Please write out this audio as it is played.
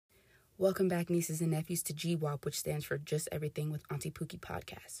Welcome back, nieces and nephews, to GWAP, which stands for Just Everything with Auntie Pookie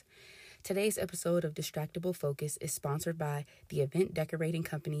Podcast. Today's episode of Distractible Focus is sponsored by the event decorating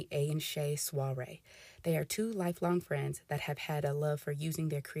company A & Shay Soiree. They are two lifelong friends that have had a love for using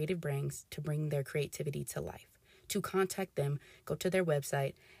their creative brains to bring their creativity to life. To contact them, go to their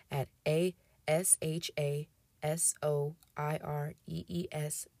website at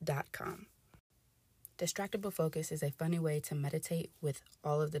ashaysoirees.com. Distractible Focus is a funny way to meditate with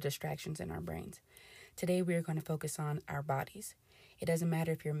all of the distractions in our brains. Today we are going to focus on our bodies. It doesn't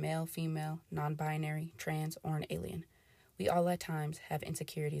matter if you're male, female, non-binary, trans, or an alien. We all at times have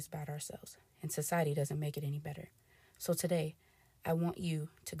insecurities about ourselves, and society doesn't make it any better. So today, I want you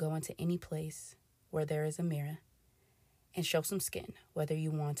to go into any place where there is a mirror and show some skin, whether you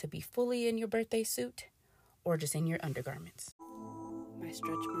want to be fully in your birthday suit or just in your undergarments. My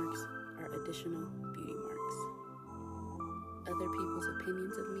stretch marks are additional beauty marks. Other people's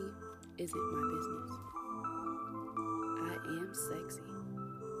opinions of me isn't my business. I am sexy.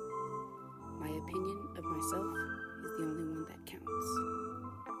 My opinion of myself is the only one that counts.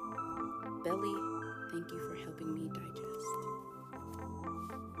 Belly, thank you for helping me digest.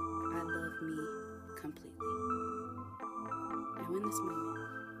 I love me completely. Now in this moment,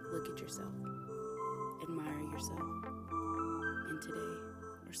 look at yourself. Admire yourself. And today,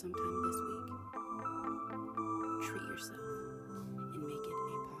 or sometime this week, treat yourself and make it a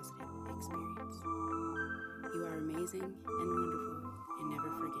positive experience. You are amazing and wonderful, and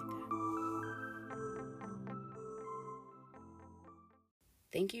never forget that.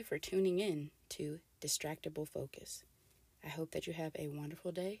 Thank you for tuning in to Distractible Focus. I hope that you have a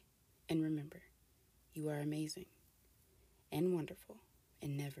wonderful day, and remember, you are amazing and wonderful,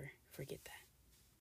 and never forget that.